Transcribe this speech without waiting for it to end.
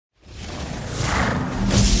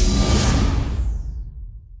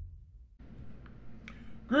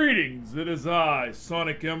Greetings, it is I,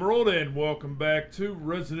 Sonic Emerald, and welcome back to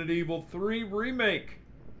Resident Evil 3 Remake.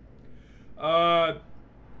 I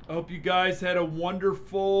hope you guys had a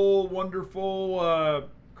wonderful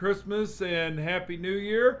Christmas and Happy New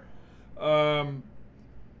Year. I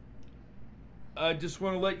just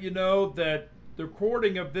want to let you know that the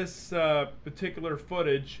recording of this particular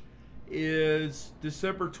footage is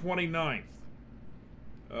December 29th.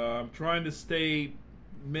 I'm trying to stay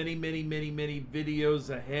many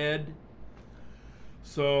videos ahead,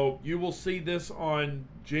 so you will see this on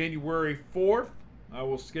January 4th. I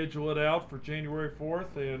will schedule it out for January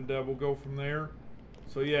 4th, and we'll go from there.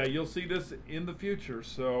 So yeah, you'll see this in the future.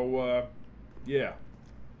 So yeah,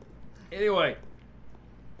 anyway,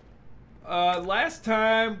 last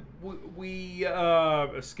time we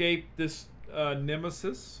escaped this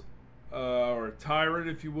nemesis, or a tyrant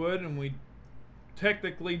if you would, and we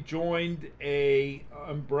technically joined a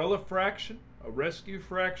umbrella fraction, a rescue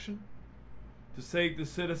fraction, to save the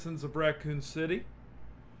citizens of Raccoon City.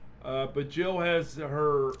 But Jill has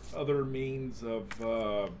her other means of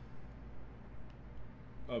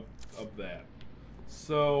that.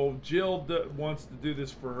 So Jill wants to do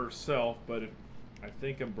this for herself, but I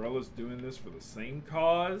think Umbrella's doing this for the same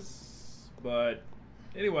cause. But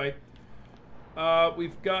anyway,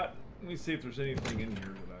 we've got. Let me see if there's anything in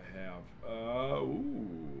here that I have.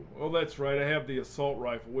 Oh, that's right. I have the assault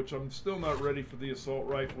rifle, which I'm still not ready for the assault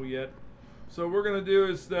rifle yet. So what we're gonna do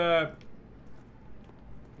is,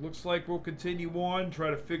 looks like we'll continue on, try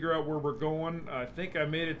to figure out where we're going. I think I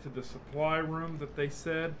made it to the supply room that they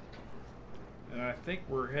said, and I think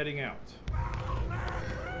we're heading out.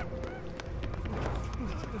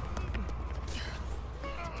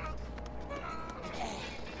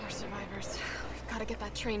 More survivors. We've got to get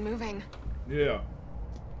that train moving. Yeah.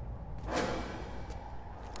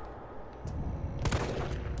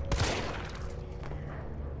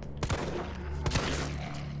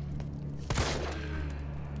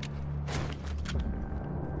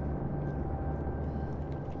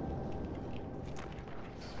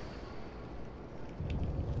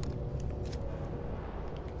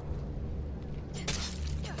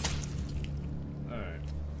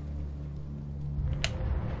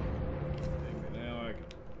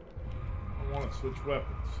 Switch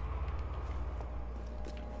weapons.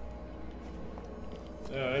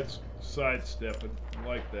 That's sidestepping. I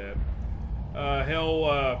like that.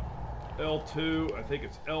 L2. I think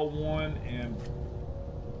it's L1 and...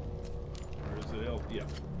 Or is it L... Yeah.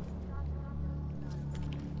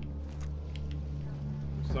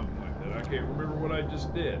 Something like that. I can't remember what I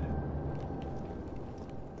just did.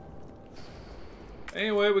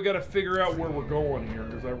 Anyway, we got to figure out where we're going here,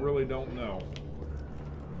 because I really don't know.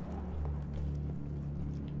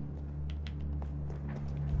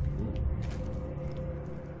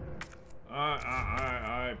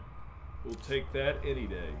 I will take that any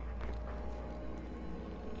day.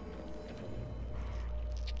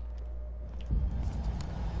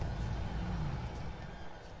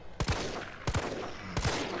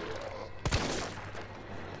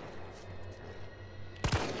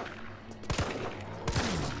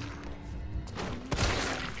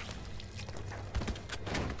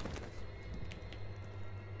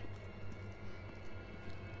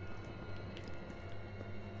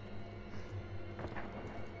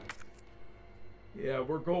 Yeah,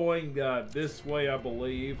 we're going this way, I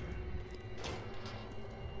believe.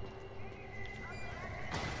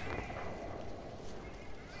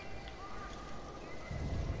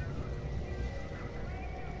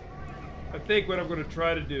 I think what I'm going to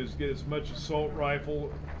try to do is get as much assault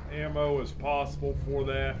rifle ammo as possible for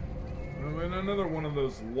that. And then another one of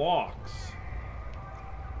those locks.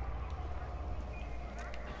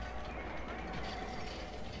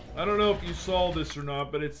 I don't know if you saw this or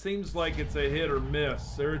not, but it seems like it's a hit or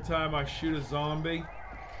miss. Every time I shoot a zombie,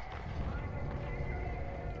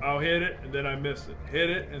 I'll hit it and then I miss it. Hit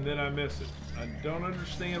it and then I miss it. I don't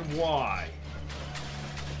understand why.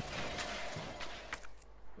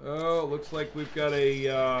 Oh, looks like we've got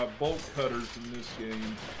a bolt cutters in this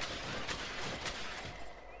game.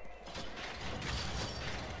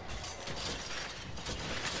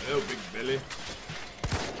 Hello, Big Billy.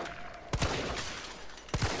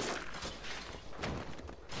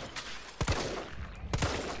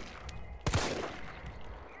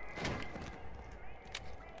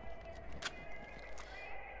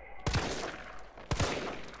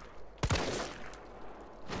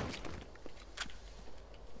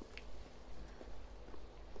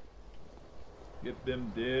 Get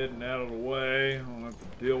them dead and out of the way. I don't have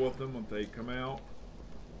to deal with them when they come out.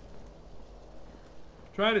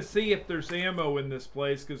 Trying to see if there's ammo in this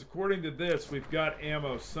place, because according to this, we've got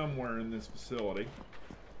ammo somewhere in this facility.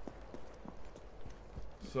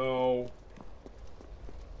 So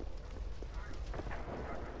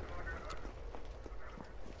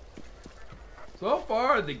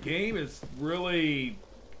far the game is really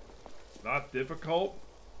not difficult.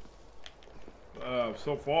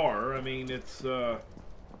 So far, I mean, it's the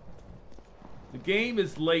game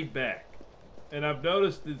is laid back, and I've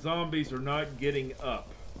noticed the zombies are not getting up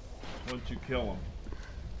once you kill them.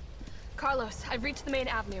 Carlos, I've reached the main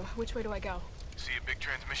avenue. Which way do I go? See a big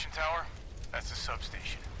transmission tower? That's the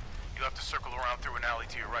substation. You'll have to circle around through an alley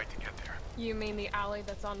to your right to get there. You mean the alley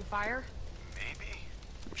that's on fire? Maybe.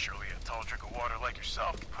 Surely a tall drink of water like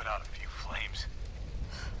yourself can put out a few flames.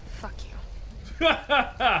 Fuck you.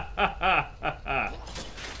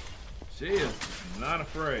 She is not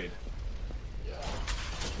afraid.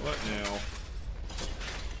 What now?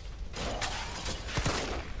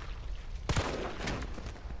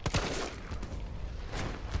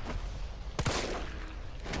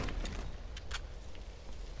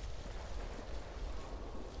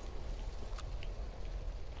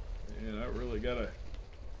 Man, I really gotta be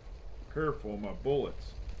careful of my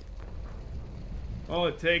bullets. All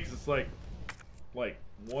it takes is like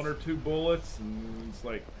 1 or 2 bullets, and it's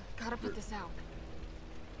like... Gotta put this out.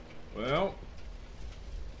 Well...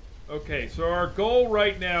 Okay, so our goal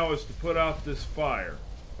right now is to put out this fire.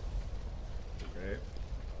 Okay.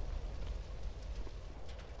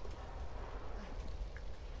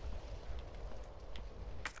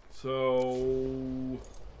 So...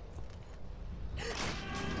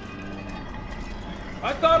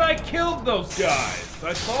 I thought I killed those guys!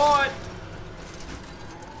 I thought...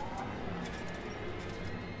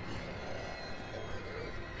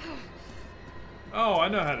 Oh, I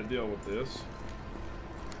know how to deal with this.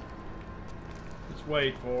 Just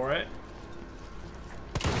wait for it.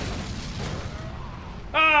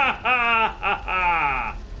 Ha ha ha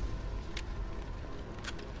ha!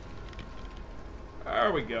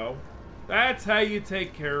 There we go. That's how you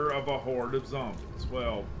take care of a horde of zombies.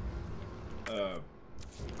 Well,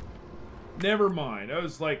 never mind. That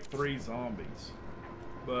was like 3 zombies.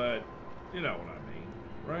 But, you know what I mean,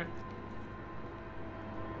 right?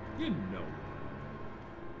 You know.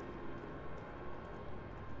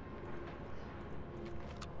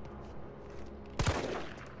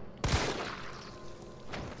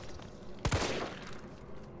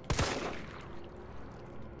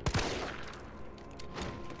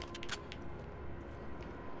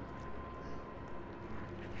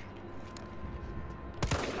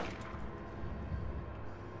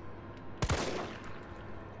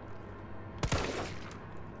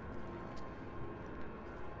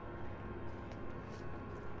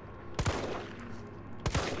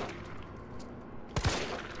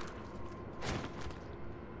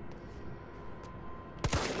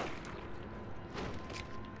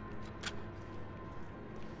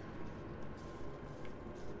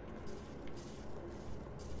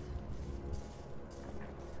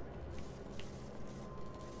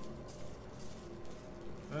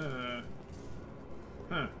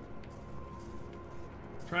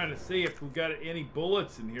 Trying to see if we've got any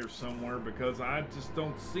bullets in here somewhere, because I just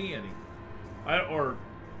don't see any. Or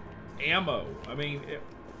ammo. I mean, it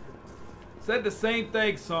said the same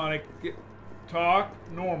thing, Sonic. Talk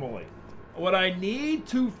normally. What I need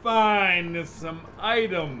to find is some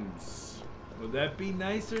items. Would that be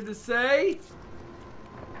nicer to say?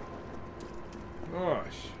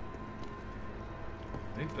 Gosh.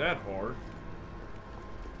 Ain't that hard.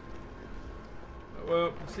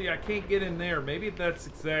 Well, see, I can't get in there. Maybe that's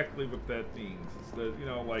exactly what that means. Is that, you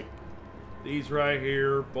know, like these right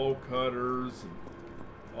here, bolt cutters, and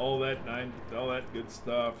all that good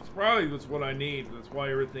stuff. It's probably that's what I need. That's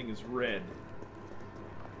why everything is red.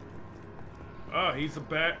 Oh, he's a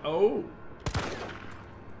bat. Oh.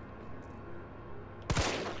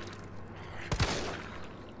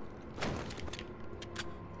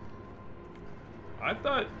 I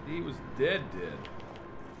thought he was dead.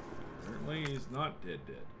 Apparently he's not dead.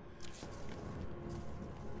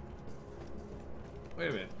 Wait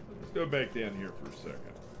a minute. Let's go back down here for a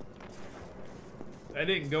second. I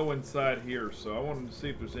didn't go inside here, so I wanted to see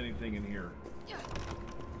if there's anything in here. It'd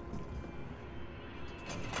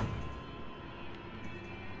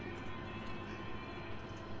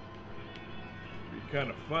be kind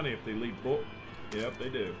of funny if they leave bullets. Yep, they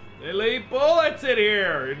do. They leave bullets in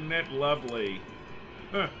here! Isn't that lovely?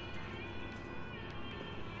 Huh.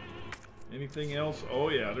 Anything else? Oh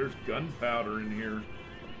yeah, there's gunpowder in here.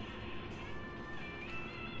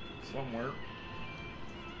 Somewhere.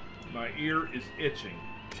 My ear is itching.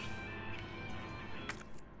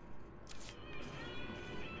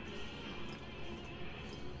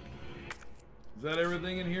 Is that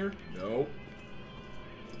everything in here? Nope.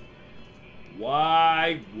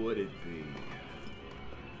 Why would it be?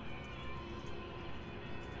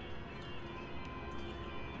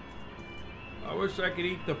 I wish I could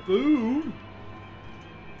eat the food.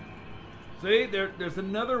 See, there's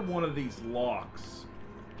another one of these locks.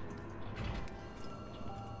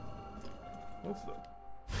 What's the...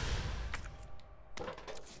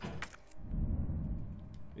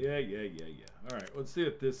 Yeah. Alright, let's see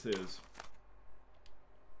what this is.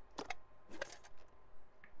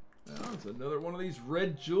 Oh, it's another one of these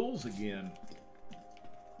red jewels again.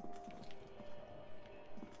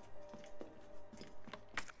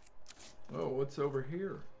 Oh, what's over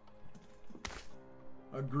here?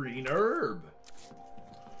 A green herb.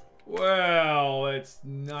 Well, it's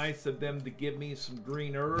nice of them to give me some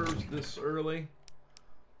green herbs this early.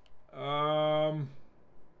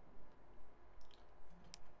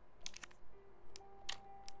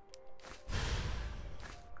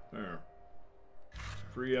 There.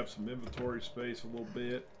 Free up some inventory space a little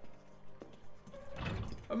bit.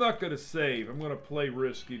 I'm not going to save. I'm going to play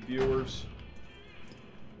risky, viewers.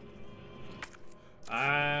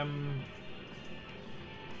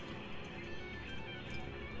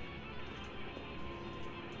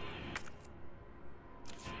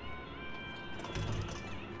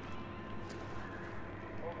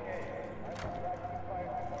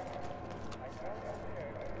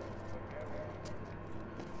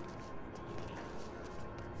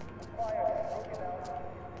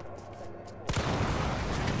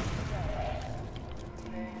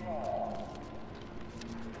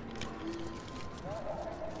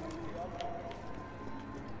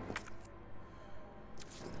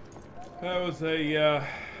 That was a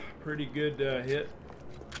pretty good hit.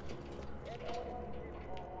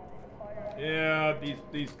 Yeah,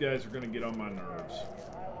 these guys are gonna get on my nerves.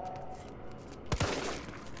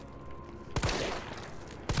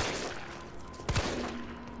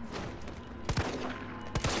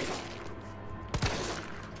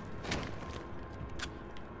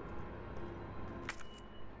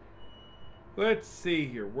 Let's see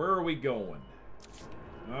here. Where are we going?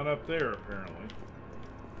 Not up there, apparently.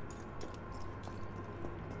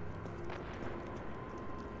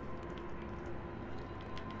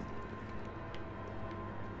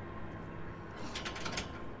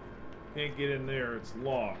 Can't get in there, it's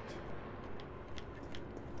locked.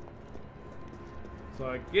 So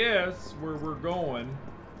I guess where we're going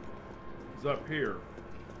is up here.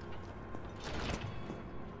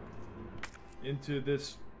 Into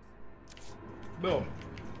this building.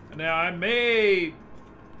 Now I may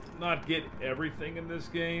not get everything in this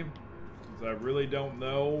game, because I really don't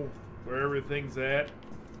know where everything's at.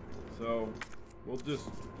 So we'll just...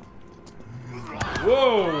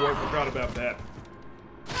 Whoa! I forgot about that.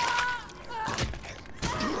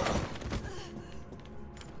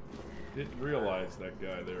 Didn't realize that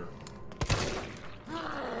guy there.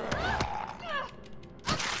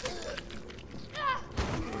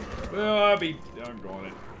 Well, I'll be doggone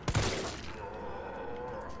it.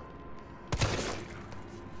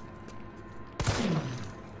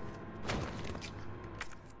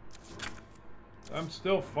 I'm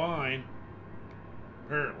still fine,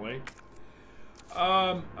 apparently.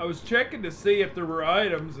 I was checking to see if there were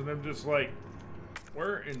items, and I'm just like,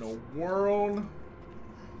 where in the world?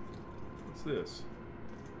 What's this?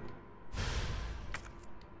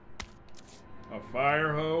 A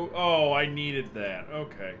fire hose? Oh, I needed that.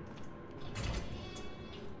 Okay.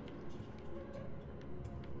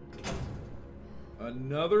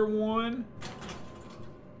 Another one?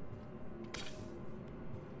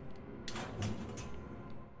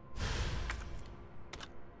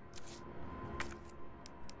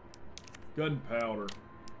 Gunpowder.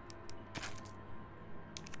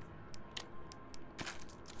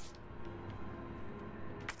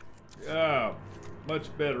 Ah,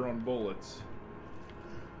 much better on bullets.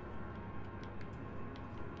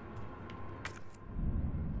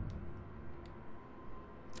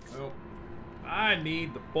 Well, I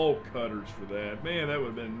need the bolt cutters for that. Man, that would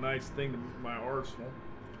have been a nice thing to my arsenal.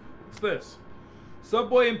 What's this?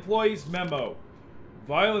 Subway employees memo.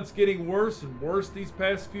 Violence getting worse and worse these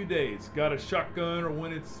past few days. Got a shotgun or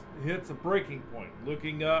when it hits a breaking point.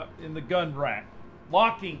 Looking up in the gun rack.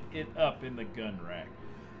 Locking it up in the gun rack.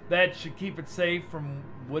 That should keep it safe from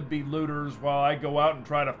would-be looters while I go out and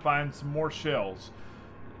try to find some more shells.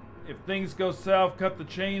 If things go south, cut the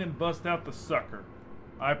chain and bust out the sucker.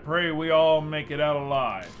 I pray we all make it out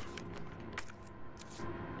alive.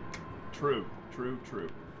 True, true, true.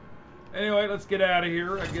 Anyway, let's get out of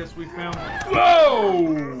here. I guess we found... Whoa!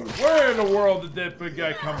 Where in the world did that big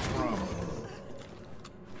guy come from?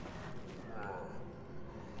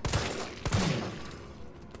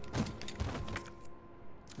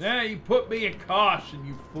 Now you put me in caution,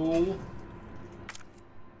 you fool.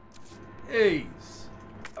 Jeez.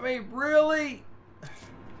 I mean, really?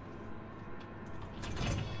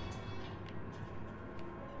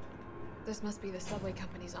 This must be the subway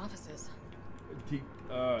company's offices.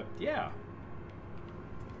 Yeah.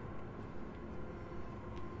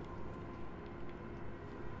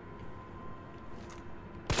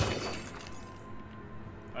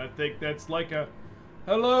 I think that's like a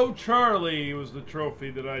 "Hello, Charlie" was the trophy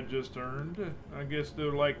that I just earned. I guess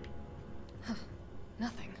they're like...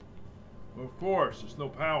 Nothing. Of course, there's no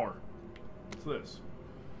power. What's this?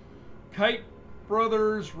 Kite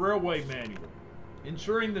Brothers Railway Manual.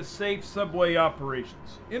 Ensuring the safe subway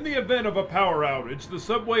operations. In the event of a power outage, the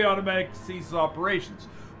subway automatically ceases operations.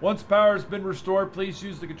 Once power has been restored, please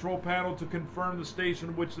use the control panel to confirm the station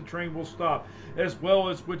in which the train will stop, as well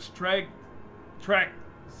as which track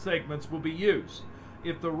segments will be used.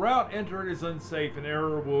 If the route entered is unsafe, an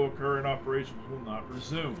error will occur and operations will not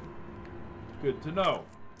resume. Good to know.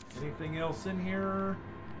 Anything else in here?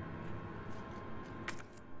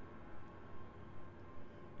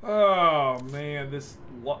 Oh man, this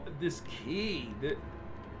key.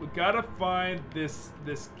 We gotta find this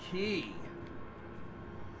key.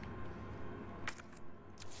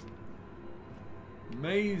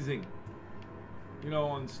 Amazing. You know,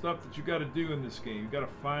 on stuff that you gotta do in this game. You gotta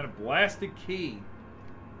find a blasted key.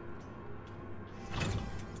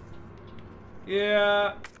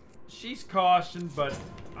 Yeah, she's cautioned, but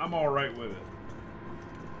I'm alright with it.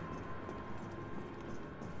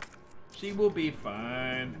 She will be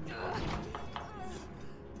fine.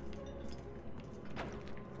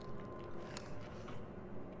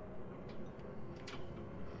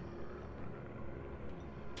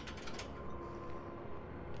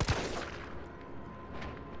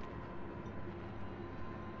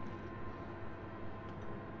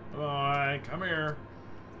 Alright, come here.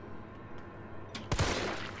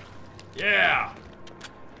 Yeah!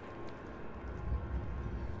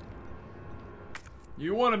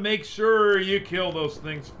 You want to make sure you kill those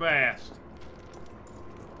things fast.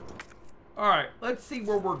 Alright, let's see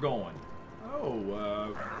where we're going.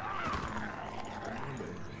 Oh,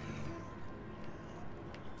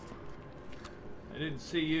 I didn't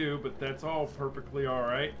see you, but that's all perfectly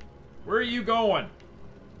alright. Where are you going?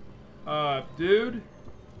 Dude?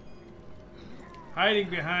 Hiding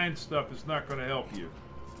behind stuff is not going to help you.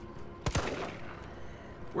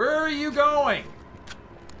 Where are you going?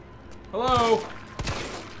 Hello?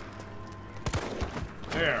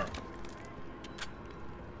 There.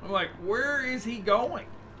 I'm like, where is he going?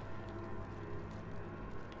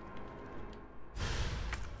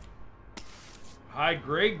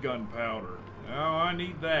 High-grade gunpowder. Oh, I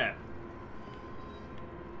need that.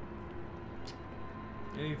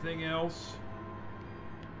 Anything else?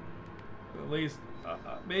 At least,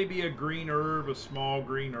 maybe a green herb, a small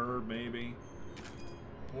green herb, maybe.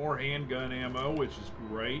 More handgun ammo, which is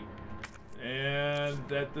great. And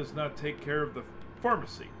that does not take care of the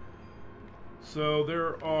pharmacy. So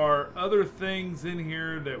there are other things in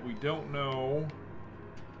here that we don't know.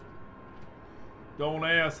 Don't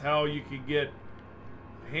ask how you could get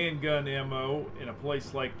handgun ammo in a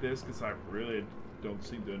place like this, because I really don't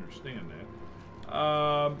seem to understand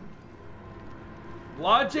that.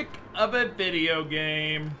 Logic of a video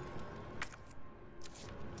game.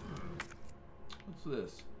 What's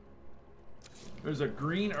this? There's a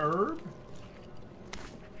green herb?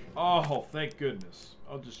 Oh, thank goodness.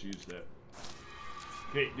 I'll just use that.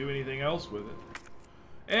 Can't do anything else with it.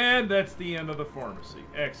 And that's the end of the pharmacy.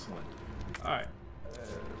 Excellent. Alright.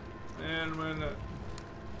 And when...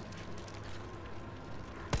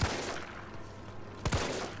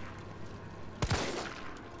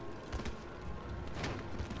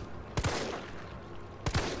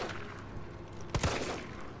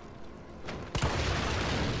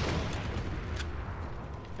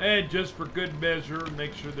 and just for good measure,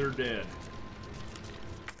 make sure they're dead.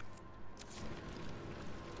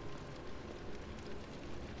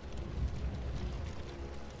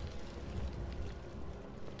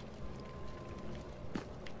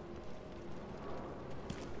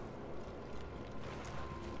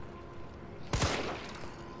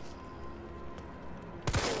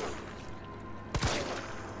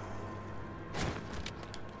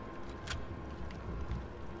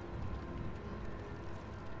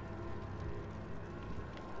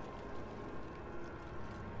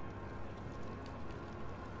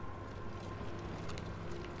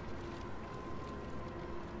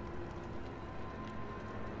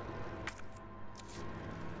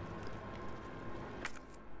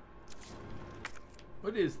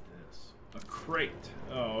 What is this? A crate.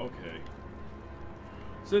 Oh, okay.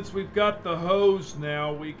 Since we've got the hose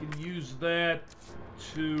now, we can use that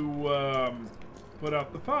to put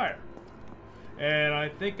out the fire. And I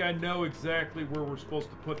think I know exactly where we're supposed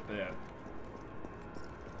to put that.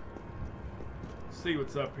 Let's see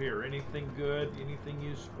what's up here. Anything good? Anything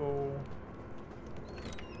useful?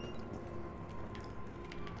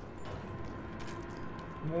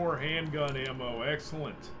 More handgun ammo.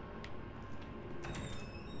 Excellent.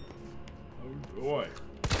 Oh boy.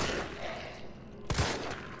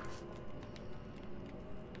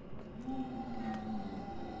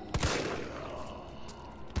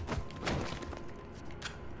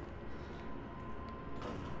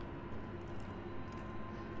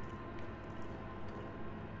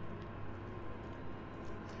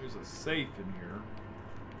 There's a safe in here.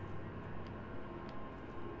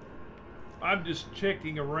 I'm just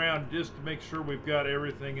checking around just to make sure we've got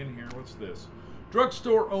everything in here. What's this?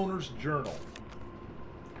 Drugstore Owner's Journal.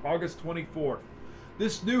 August 24th.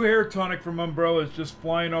 This new hair tonic from Umbrella is just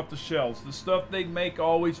flying off the shelves. The stuff they make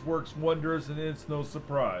always works wonders, and it's no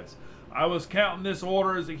surprise. I was counting this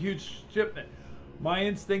order as a huge shipment. My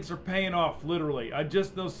instincts are paying off, literally. I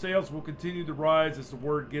just know sales will continue to rise as the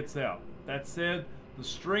word gets out. That said, the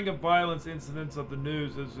string of violence incidents of the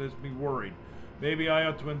news has me worried. Maybe I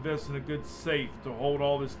ought to invest in a good safe to hold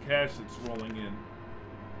all this cash that's rolling in.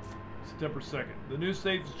 September 2nd. The new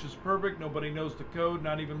safe is just perfect. Nobody knows the code,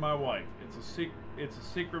 not even my wife. It's a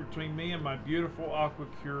secret between me and my beautiful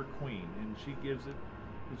Aquacure queen, and she gives it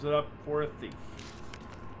up for a thief.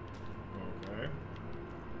 Okay.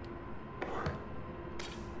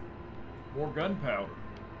 More gunpowder.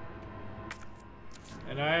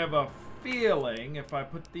 And I have a feeling if I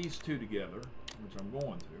put these two together, which I'm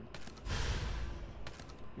going to.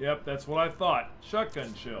 Yep, that's what I thought.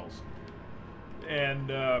 Shotgun shells.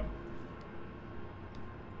 And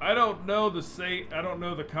I don't know the safe. I don't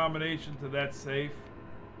know the combination to that safe.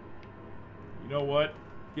 You know what?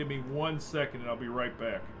 Give me 1 second and I'll be right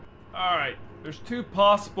back. Alright, there's two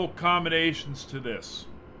possible combinations to this.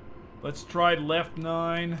 Let's try left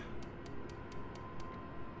 9.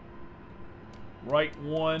 Right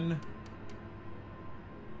 1.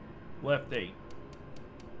 Left 8.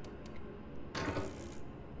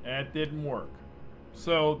 That didn't work.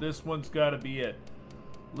 So this one's got to be it.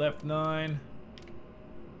 Left 9.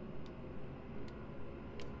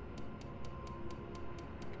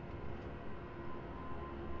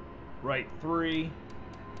 Right 3.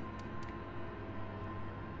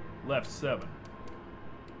 Left 7.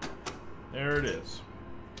 There it is.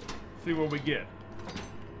 See what we get.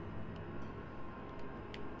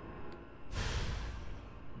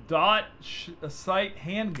 Dot sight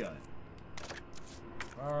handgun.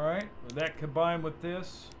 Alright, will that combine with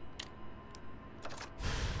this?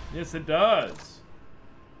 Yes, it does.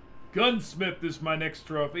 Gunsmith is my next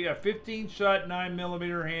trophy. A 15-shot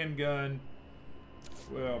 9mm handgun.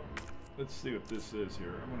 Well, let's see what this is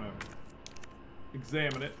here. I'm going to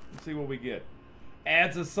examine it and see what we get.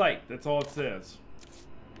 Adds a sight. That's all it says.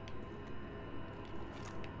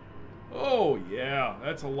 Oh, yeah.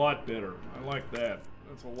 That's a lot better. I like that.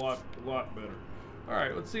 That's a lot better.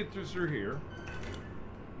 Alright, let's see if there's through here.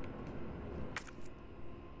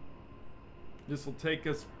 This will take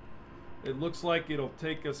us, it looks like it'll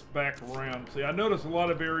take us back around. See, I notice a lot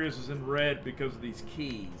of areas is in red because of these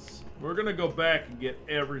keys. We're going to go back and get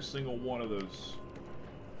every single one of those.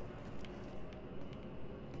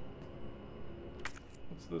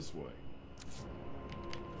 What's this way?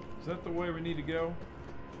 Is that the way we need to go?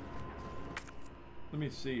 Let me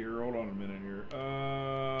see here. Hold on a minute here.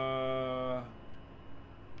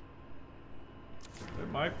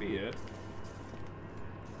 That might be it.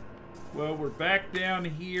 Well, we're back down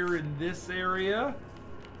here in this area.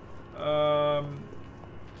 I'm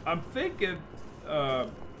thinking,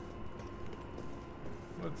 let's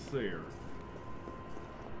see here.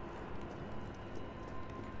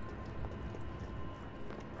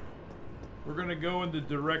 We're going to go in the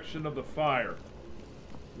direction of the fire,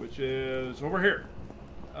 which is over here.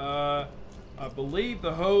 I believe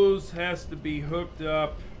the hose has to be hooked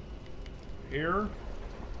up here.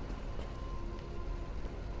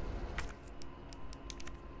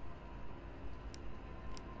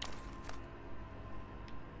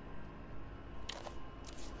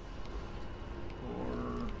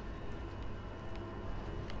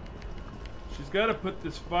 She's got to put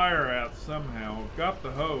this fire out somehow. I've got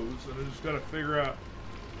the hose, and I just got to figure out.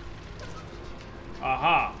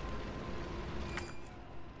 Aha!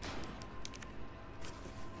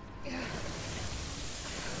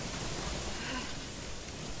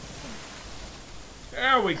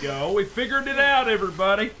 There we go. We figured it out,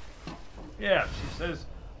 everybody. Yeah, she says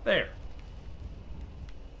there.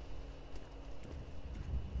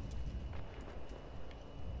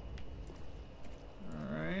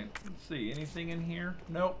 see. Anything in here?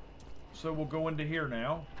 Nope. So we'll go into here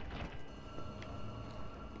now.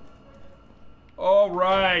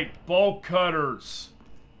 Alright, bolt cutters.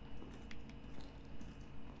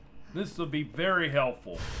 This will be very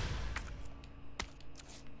helpful.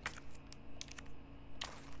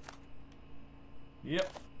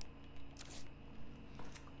 Yep.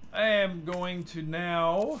 I am going to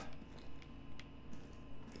now...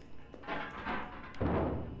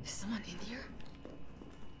 Is someone in here?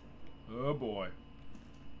 Oh boy.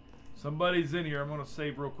 Somebody's in here. I'm going to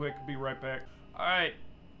save real quick. Be right back. Alright.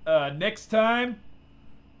 Next time,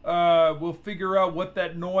 we'll figure out what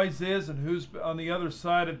that noise is and who's on the other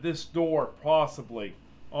side of this door, possibly.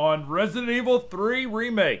 On Resident Evil 3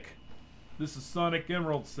 Remake. This is Sonic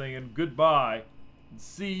Emerald saying goodbye and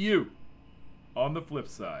see you on the flip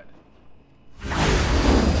side.